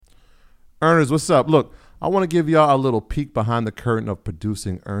Earners, what's up? Look, I want to give y'all a little peek behind the curtain of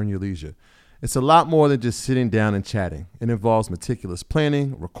producing Earn Your Leisure. It's a lot more than just sitting down and chatting. It involves meticulous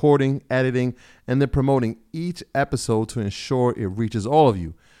planning, recording, editing, and then promoting each episode to ensure it reaches all of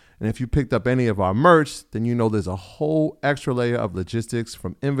you. And if you picked up any of our merch, then you know there's a whole extra layer of logistics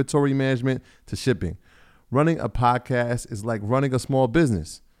from inventory management to shipping. Running a podcast is like running a small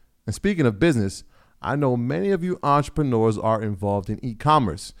business. And speaking of business, I know many of you entrepreneurs are involved in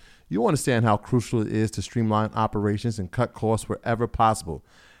e-commerce. You understand how crucial it is to streamline operations and cut costs wherever possible.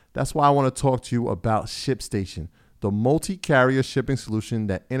 That's why I want to talk to you about ShipStation, the multi-carrier shipping solution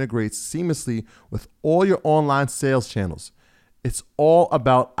that integrates seamlessly with all your online sales channels. It's all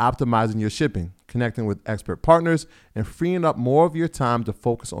about optimizing your shipping, connecting with expert partners, and freeing up more of your time to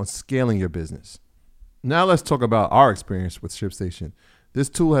focus on scaling your business. Now let's talk about our experience with ShipStation. This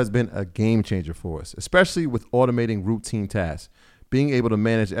tool has been a game changer for us, especially with automating routine tasks. Being able to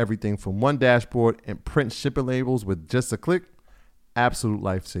manage everything from one dashboard and print shipping labels with just a click, absolute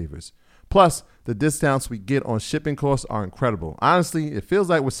lifesavers. Plus, the discounts we get on shipping costs are incredible. Honestly, it feels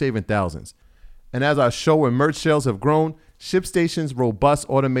like we're saving thousands. And as our show and merch sales have grown, ShipStation's robust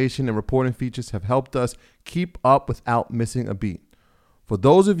automation and reporting features have helped us keep up without missing a beat. For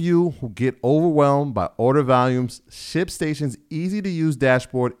those of you who get overwhelmed by order volumes, ShipStation's easy-to-use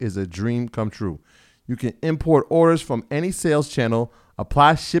dashboard is a dream come true. You can import orders from any sales channel,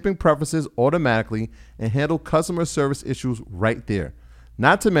 apply shipping preferences automatically, and handle customer service issues right there.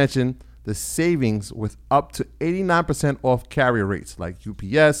 Not to mention the savings with up to 89% off carrier rates like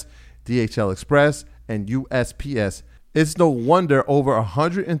UPS, DHL Express, and USPS. It's no wonder over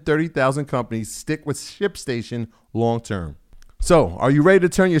 130,000 companies stick with ShipStation long term. So, are you ready to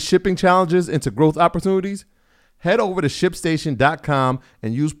turn your shipping challenges into growth opportunities? Head over to ShipStation.com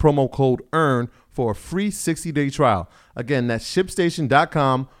and use promo code EARN for a free 60-day trial. Again, that's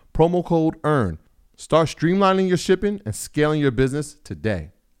ShipStation.com, promo code EARN. Start streamlining your shipping and scaling your business today.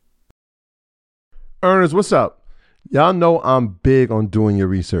 Earners, what's up? Y'all know I'm big on doing your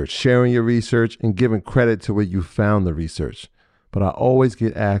research, sharing your research, and giving credit to where you found the research. But I always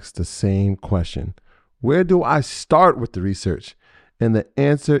get asked the same question. Where do I start with the research? And the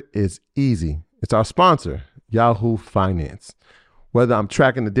answer is easy. It's our sponsor, Yahoo Finance. Whether I'm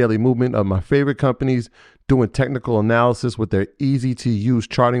tracking the daily movement of my favorite companies, doing technical analysis with their easy-to-use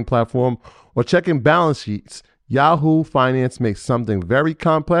charting platform, or checking balance sheets, Yahoo Finance makes something very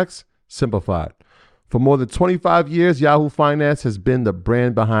complex simplified. For more than 25 years, Yahoo Finance has been the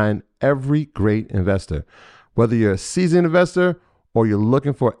brand behind every great investor. Whether you're a seasoned investor or you're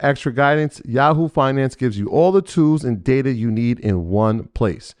looking for extra guidance, Yahoo Finance gives you all the tools and data you need in one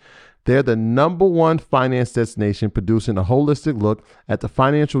place. They're the #1 finance destination, producing a holistic look at the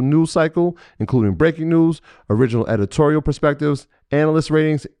financial news cycle, including breaking news, original editorial perspectives, analyst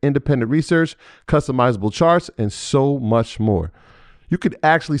ratings, independent research, customizable charts, and so much more. You could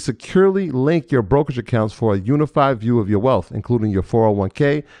actually securely link your brokerage accounts for a unified view of your wealth, including your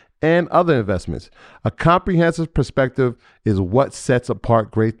 401k and other investments. A comprehensive perspective is what sets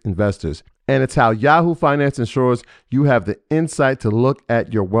apart great investors. And it's how Yahoo Finance ensures you have the insight to look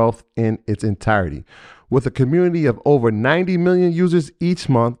at your wealth in its entirety. With a community of over 90 million users each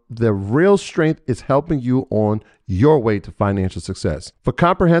month, the real strength is helping you on your way to financial success. For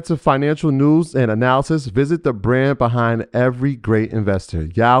comprehensive financial news and analysis, visit the brand behind every great investor,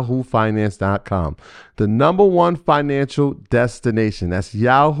 yahoofinance.com. The #1 financial destination. That's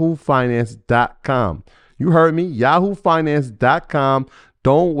yahoofinance.com. You heard me, yahoofinance.com.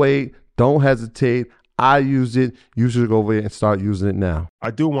 Don't wait. Don't hesitate. I use it. You should go over there and start using it now. I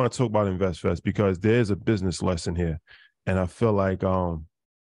do want to talk about InvestFest because there's a business lesson here. And I feel like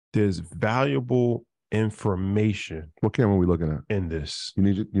there's valuable information. What camera are we looking at? In this. You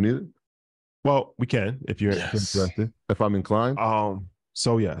need it? You need it? Well, we can if you're interested. If I'm inclined?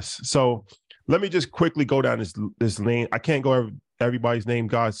 So yes. So let me just quickly go down this lane. I can't go everybody's name,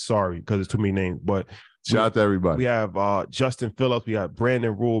 guys. Sorry, because it's too many names. But shout out to everybody. We have Justin Phillips, we got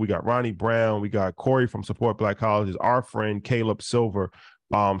Brandon Rule, we got Ronnie Brown, we got Corey from Support Black Colleges, our friend Caleb Silver,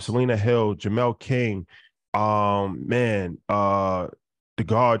 Selena Hill, Jamel King, The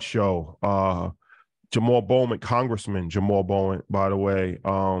God Show, Jamal Bowman, Congressman Jamal Bowman, by the way.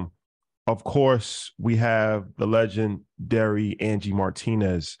 Of course, we have the legendary Angie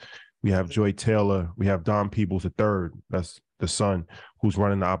Martinez. We have Joy Taylor. We have Don Peebles III. That's the son who's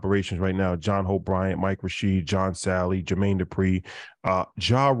running the operations right now. John Hope Bryant, Mike Rashid, John Sally, Jermaine Dupri,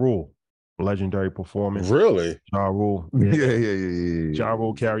 Ja Rule, legendary performance. Really? Ja Rule. Yeah. Ja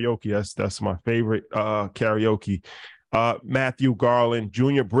Rule karaoke. That's my favorite karaoke. Matthew Garland,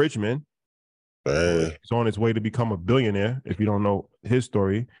 Junior Bridgman, Hey. He's on his way to become a billionaire. If you don't know his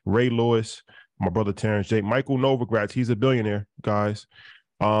story, Ray Lewis, my brother Terrence J, Michael Novogratz, he's a billionaire, guys.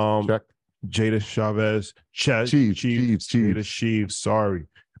 Check. Jada Chavez, Chiefs. Jada Sheaves, sorry.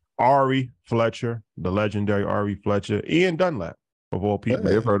 Ari Fletcher, the legendary Ari Fletcher, Ian Dunlap, of all people. You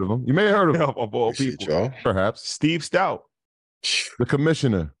may have heard of him. You may have heard of him. Of all people. Y'all. Perhaps. Steve Stout, The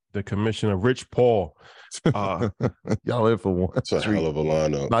commissioner. Rich Paul, Y'all in for one. That's a hell of a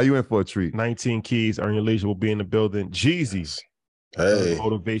lineup. Now you in for a treat. 19 Keys, Earn Your Leisure will be in the building. Jeezy, Hey.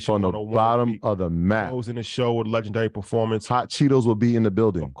 Motivation On the 101 bottom of the map. closing the show with legendary performance. Hot Cheetos will be in the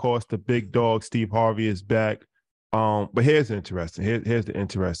building. Of course, the big dog, Steve Harvey, is back. But here's the interesting. Here's the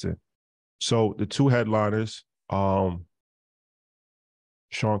interesting. So the two headliners, Sean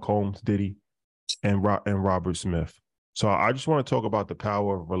Combs, Diddy, and Robert Smith. So I just want to talk about the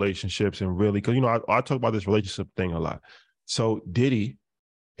power of relationships and really, because I talk about this relationship thing a lot. So Diddy,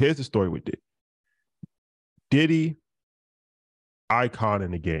 here's the story with Diddy. Diddy, icon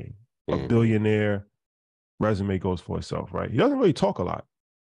in the game, a billionaire, resume goes for itself, right? He doesn't really talk a lot.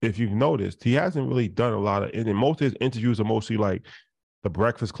 If you've noticed, he hasn't really done a lot of, and most of his interviews are mostly like the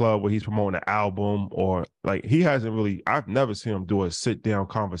Breakfast Club where he's promoting an album, or like he hasn't really, I've never seen him do a sit down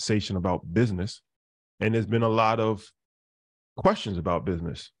conversation about business. And there's been a lot of questions about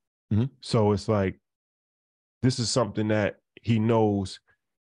business. Mm-hmm. So it's like, this is something that he knows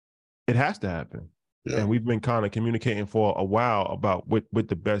it has to happen. Yeah. And we've been kind of communicating for a while about what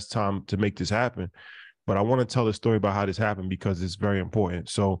the best time to make this happen. But I want to tell the story about how this happened because it's very important.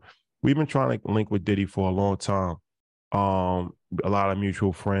 So we've been trying to link with Diddy for a long time. A lot of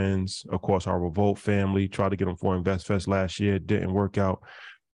mutual friends, of course, our Revolt family tried to get him for InvestFest last year. Didn't work out.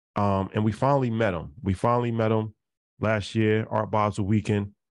 And we finally met him. Last year, Art Basel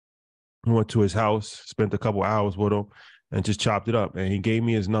weekend. We went to his house, spent a couple hours with him, and just chopped it up. And he gave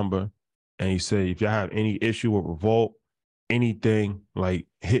me his number. And he said, if y'all have any issue with Revolt, anything, like,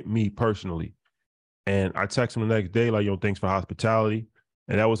 hit me personally. And I texted him the next day, like, yo, thanks for hospitality.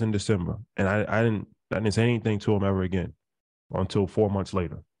 And that was in December. And I didn't say anything to him ever again until 4 months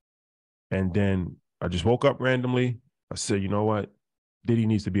later. And then I just woke up randomly. I said, you know what? Diddy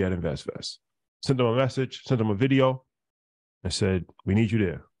needs to be at InvestFest. Sent him a message, sent him a video. I said, we need you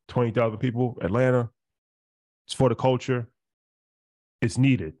there. 20,000 people, Atlanta. It's for the culture. It's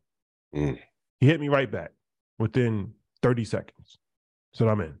needed. He hit me right back within 30 seconds. Said,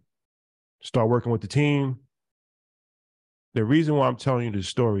 I'm in. Start working with the team. The reason why I'm telling you this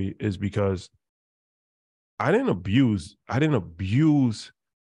story is because I didn't abuse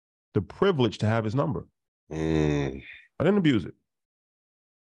the privilege to have his number. I didn't abuse it.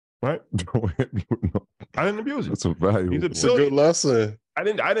 Right? I didn't abuse it. That's a valuable. It's a good lesson. I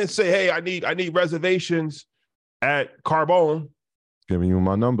didn't say, hey, I need reservations at Carbone. Giving you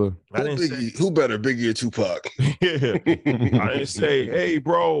my number. Who better, Biggie or Tupac? Yeah. I didn't say, hey,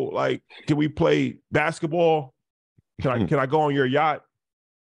 bro, like, can we play basketball? Can I go on your yacht?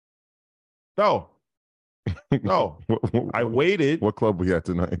 No. I waited. What club we at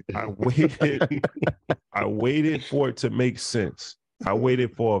tonight? I waited for it to make sense. I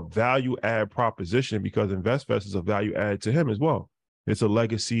waited for a value add proposition because InvestFest is a value add to him as well. It's a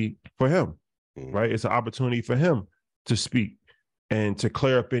legacy for him, right? It's an opportunity for him to speak and to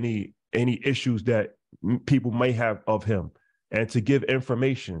clear up any issues that people may have of him, and to give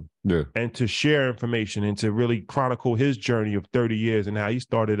information, and to share information, and to really chronicle his journey of 30 years and how he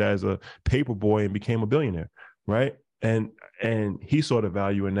started as a paper boy and became a billionaire, right? And he saw the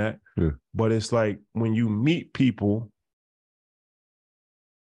value in that. Yeah. But it's like when you meet people,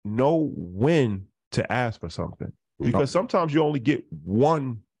 know when to ask for something, because sometimes you only get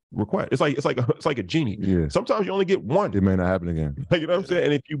one request. It's like a genie. Yeah. Sometimes you only get one. It may not happen again. You know what I'm saying?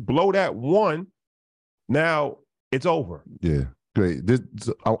 And if you blow that one, now it's over. Yeah. Great.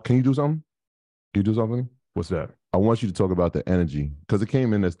 Can you do something? Can you do something? What's that? I want you to talk about the energy because it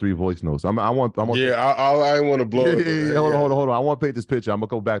came in as 3 voice notes. I want. Yeah, I want to blow it. Yeah. Hold on. I want to paint this picture. I'm gonna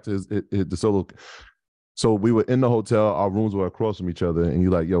go back to the solo. So we were in the hotel. Our rooms were across from each other, and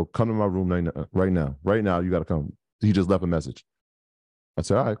you're like, "Yo, come to my room right now. Right now, you got to come." He just left a message. I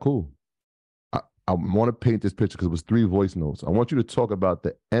said, "All right, cool." I want to paint this picture because it was 3 voice notes. I want you to talk about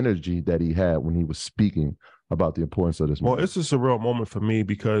the energy that he had when he was speaking about the importance of this. Well, it's a surreal moment for me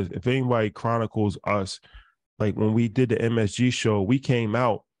because if anybody chronicles us, like when we did the MSG show, we came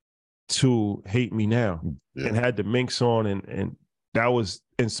out to Hate Me Now and had the Minx on, and that was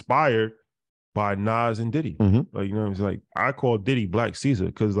inspired by Nas and Diddy. Mm-hmm. Like, you know, it's like I call Diddy Black Caesar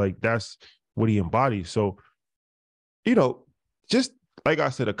because like that's what he embodies. So, you know, just like I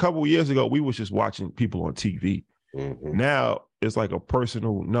said, a couple of years ago, we was just watching people on TV. Mm-hmm. Now it's like a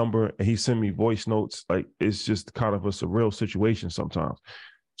personal number, and he sent me voice notes. Like, it's just kind of a surreal situation sometimes.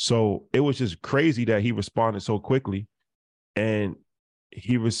 So it was just crazy that he responded so quickly, and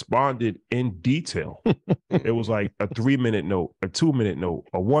he responded in detail. It was like a 3-minute note, a 2-minute note,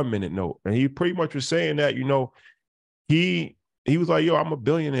 a 1-minute note. And he pretty much was saying that, he was like, yo, I'm a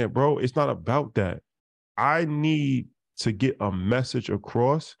billionaire, bro. It's not about that. I need to get a message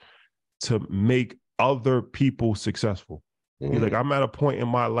across to make other people successful. He's like, I'm at a point in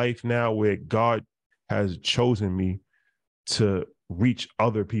my life now where God has chosen me to reach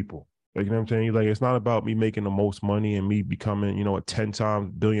other people. Like, you know what I'm saying? He's like, it's not about me making the most money and me becoming, a 10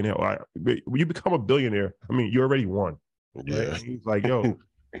 times billionaire. When you become a billionaire, I mean, you already won. Right? Yeah. He's like, yo,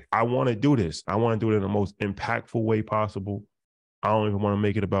 I want to do this. I want to do it in the most impactful way possible. I don't even want to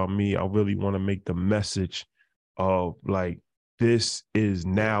make it about me. I really want to make the message of like, this is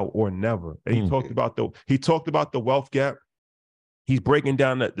now or never. And he talked about the wealth gap. He's breaking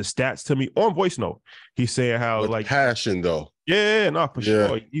down the stats to me on voice note. He's saying how With like passion though. Yeah, no, for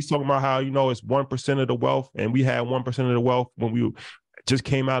sure. He's talking about how, it's 1% of the wealth, and we had 1% of the wealth when we just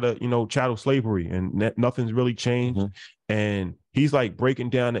came out of, chattel slavery, and nothing's really changed. And he's like breaking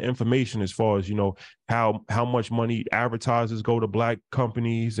down the information as far as, how much money advertisers go to Black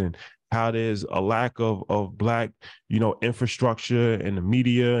companies, and how there's a lack of Black, infrastructure and the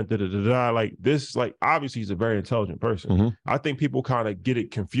media, and like this. Like, obviously he's a very intelligent person. I think people kind of get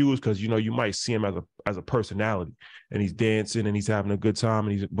it confused because, you might see him as a personality, and he's dancing and he's having a good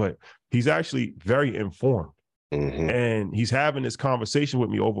time, but he's actually very informed. And he's having this conversation with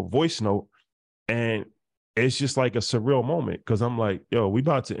me over voice note, and it's just like a surreal moment because I'm like, yo, we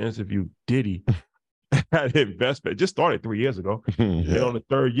about to interview Diddy at Investment. It just started 3 years ago. And on the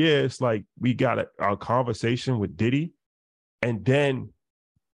third year, it's like we got a conversation with Diddy, and then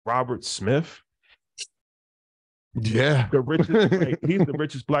Robert Smith. Yeah. The richest, he's the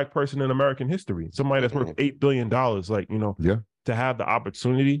richest Black person in American history. Somebody that's worth $8 billion. Like, to have the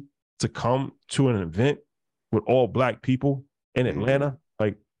opportunity to come to an event with all Black people in Atlanta,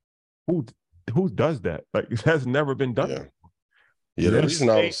 like who does that? Like, it has never been done. The reason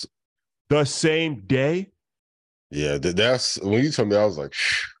I was the same day. Yeah, that's when you told me, I was like,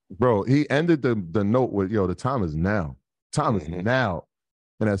 bro, he ended the note with, yo, the time is now. Time is now.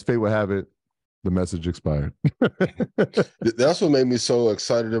 And as fate would have it, the message expired. That's what made me so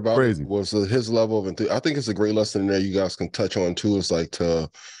excited about Crazy. it was his level of enthusiasm. I think it's a great lesson in there you guys can touch on too. It's like to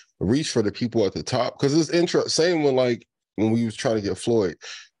reach for the people at the top. Because it's interesting. Same when we was trying to get Floyd.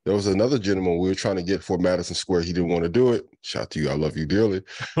 There was another gentleman we were trying to get for Madison Square. He didn't want to do it. Shout out to you. I love you dearly.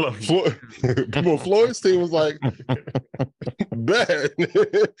 Floyd's team was like, bad.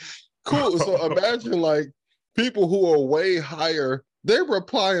 Cool. So imagine like people who are way higher, they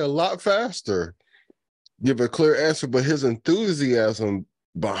reply a lot faster, give a clear answer, but his enthusiasm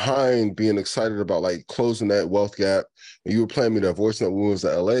behind being excited about like closing that wealth gap, and you were playing me that voice note when we was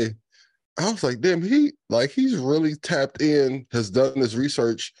at LA, I was like, damn, he's really tapped in, has done this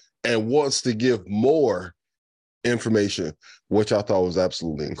research, and wants to give more information, which I thought was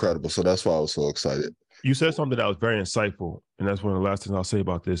absolutely incredible. So that's why I was so excited. You said something that was very insightful, and that's one of the last things I'll say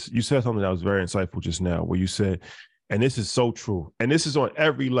about this. You said something that was very insightful just now, where you said, and this is so true, and this is on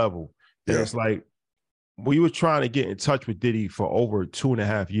every level. And it's like, we were trying to get in touch with Diddy for over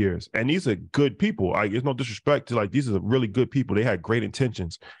 2.5 years, and these are good people. Like, there's no disrespect to, like, these are really good people. They had great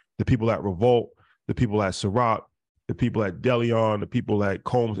intentions. The people at Revolt, the people at Ciroc, the people at Deleon, the people at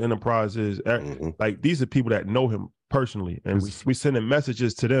Combs Enterprises, like, these are people that know him personally, and we sending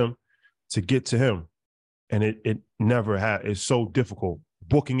messages to them to get to him, and it never had. It's so difficult.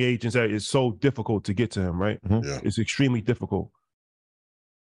 Booking agents, it's so difficult to get to him, right? It's extremely difficult.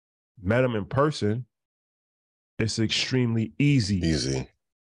 Met him in person, it's extremely easy.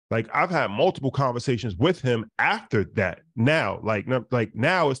 Like, I've had multiple conversations with him after that. Now, like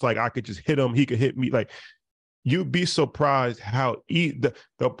now it's like I could just hit him, he could hit me. Like, you'd be surprised how the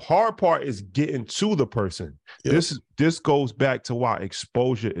hard part is getting to the person. This goes back to why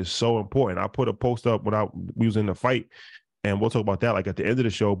exposure is so important. I put a post up when we was in the fight, and we'll talk about that like at the end of the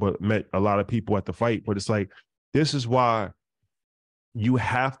show, but met a lot of people at the fight. But it's like, this is why you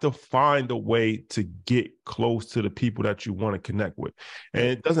have to find a way to get close to the people that you want to connect with.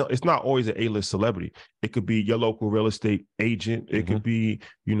 And it's not always an A-list celebrity. It could be your local real estate agent. It could be,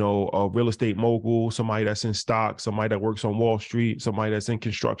 a real estate mogul, somebody that's in stock, somebody that works on Wall Street, somebody that's in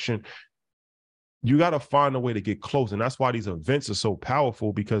construction. You got to find a way to get close. And that's why these events are so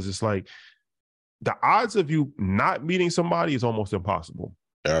powerful, because it's like the odds of you not meeting somebody is almost impossible.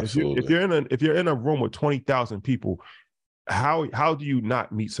 Absolutely. If you're in a room with 20,000 people, how do you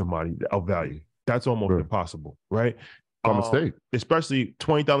not meet somebody of value? That's almost impossible, right? By mistake. Especially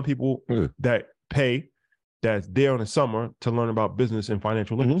 20,000 people that pay, that's there in the summer to learn about business and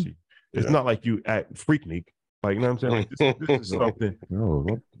financial literacy. It's not like you at Freaknik. Like, you know what I'm saying? Like, this is something.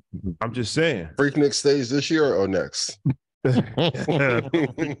 I'm just saying. Freaknik stage this year or next? A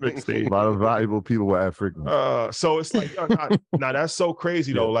lot of valuable people were at Freaknik. So it's like, now that's so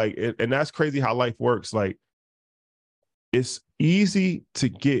crazy though. Like, and that's crazy how life works. Like, it's easy to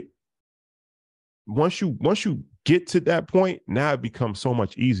get. Once you get to that point, now it becomes so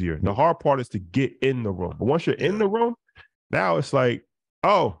much easier. The hard part is to get in the room. But once you're in the room, now it's like,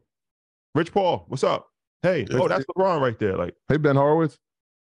 oh, Rich Paul, what's up? Hey, that's LeBron right there. Like, hey, Ben Horowitz.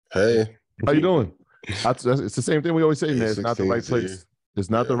 Hey, how you doing? It's the same thing we always say, man. It's not the right place. It's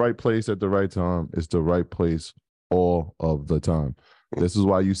not the right place at the right time. It's the right place all of the time. This is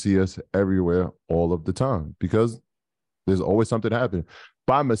why you see us everywhere all of the time, because there's always something happening.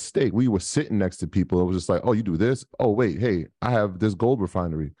 By mistake, we were sitting next to people. It was just like, oh, you do this? Oh, wait, hey, I have this gold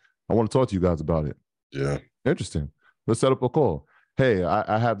refinery. I want to talk to you guys about it. Yeah. Interesting. Let's set up a call. Hey,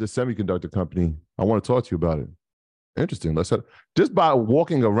 I have this semiconductor company. I want to talk to you about it. Interesting. Let's set just by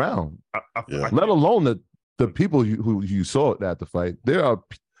walking around, let alone the people who you saw at the fight. There are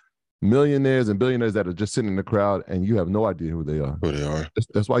millionaires and billionaires that are just sitting in the crowd, and you have no idea who they are.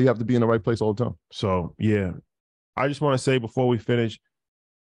 That's why you have to be in the right place all the time. So, yeah. I just want to say before we finish,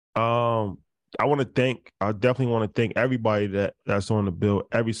 I definitely want to thank everybody that's on the bill,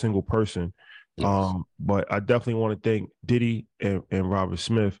 every single person. Yes. But I definitely want to thank Diddy and Robert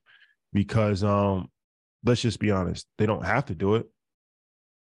Smith, because let's just be honest, they don't have to do it,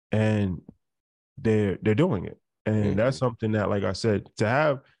 and they're doing it, and that's something that, like I said, to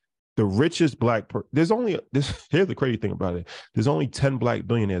have the richest black here's the crazy thing about it. There's only 10 black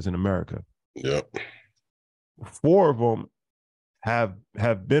billionaires in America. Yep. 4 of them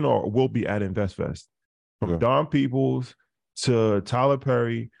have been or will be at InvestFest, from Don Peoples to Tyler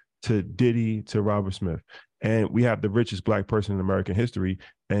Perry to Diddy to Robert Smith. And we have the richest black person in American history,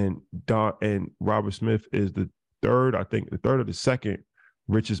 and Robert Smith is the third or the second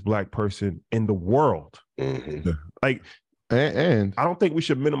richest black person in the world. Mm-hmm. Like, and I don't think we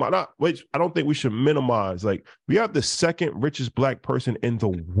should minimize. Like, we have the second richest black person in the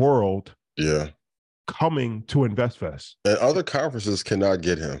world. Yeah. Coming to InvestFest. And other conferences cannot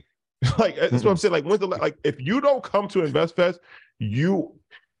get him. Like, that's what I'm saying. Like, if you don't come to InvestFest,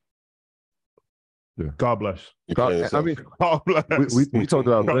 God bless. I mean, God bless. We talked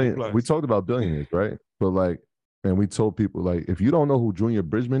about we talked about billionaires, right? But like, and we told people, like, if you don't know who Junior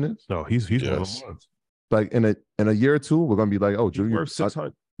Bridgman is, no, he's one of the ones. Like, in a year or two, we're gonna be like, oh, Junior,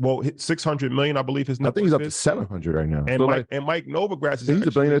 600. Well, 600 million, I believe his net. I think he's up to 700 right now. And so Mike Novogratz is he's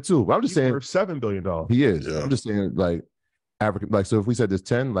a billionaire too. But I'm just saying, worth $7 billion. He is. Yeah. I'm just saying, like, African, like, so if we said there's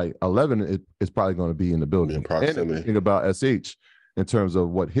 10, like 11, it's probably going to be in the building. And think about SH in terms of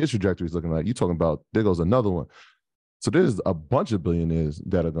what his trajectory is looking like. You're talking about, there goes another one. So there's a bunch of billionaires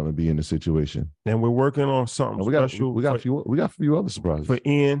that are going to be in the situation. And we're working on something special. We got a few other surprises for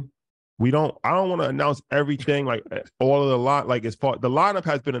Ian. I don't want to announce everything, like all of the line, like as far the lineup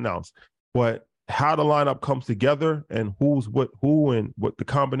has been announced, but how the lineup comes together and who and what the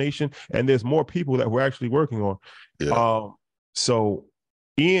combination, and there's more people that we're actually working on. Yeah. So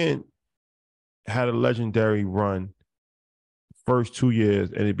Ian had a legendary run first 2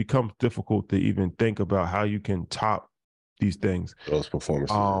 years, and it becomes difficult to even think about how you can top these things. Those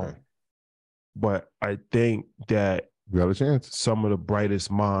performances. But I think that we got a chance. Some of the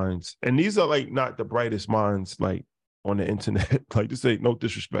brightest minds, and these are like not the brightest minds like on the internet. Like, this ain't no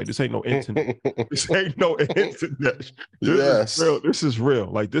disrespect. This ain't no internet. This ain't no internet. This is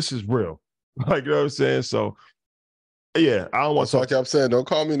real. Like, this is real. Like, you know what I'm saying? So, yeah, I don't want to talk. Like I'm saying, don't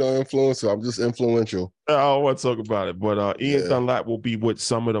call me no influencer. I'm just influential. I don't want to talk about it. But Ian Dunlap will be with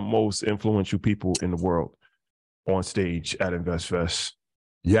some of the most influential people in the world on stage at InvestFest.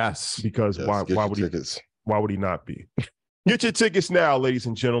 Yes. Because why would he not be? Get your tickets now, ladies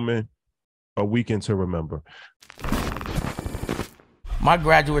and gentlemen. A weekend to remember. My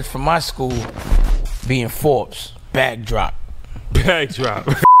graduates from my school being Forbes, bag drop. Bag drop.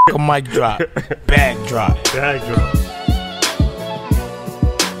 A mic drop. Bag drop. Bag drop.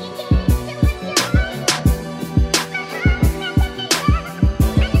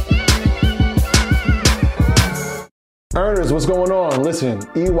 Earners, what's going on? Listen,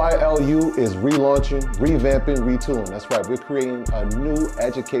 EYLU is relaunching, revamping, retooling. That's right, we're creating a new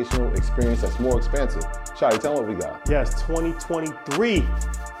educational experience that's more expansive. Shadi, tell them what we got. Yes, 2023.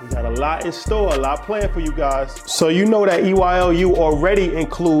 We got a lot in store, a lot planned for you guys. So you know that EYLU already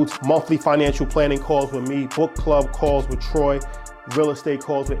includes monthly financial planning calls with me, book club calls with Troy, Real Estate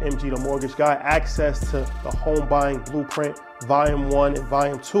Calls with MG the Mortgage Guy, access to the Home Buying Blueprint, Volume 1 and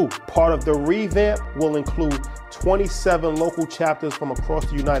Volume 2. Part of the revamp will include 27 local chapters from across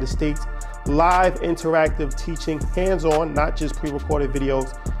the United States, live interactive teaching, hands-on, not just pre-recorded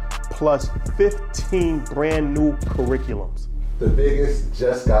videos, plus 15 brand new curriculums. The biggest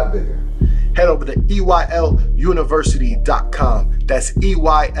just got bigger. Head over to EYLUniversity.com. That's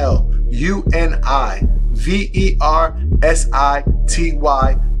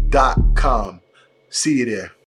EYLUniversity.com. See you there.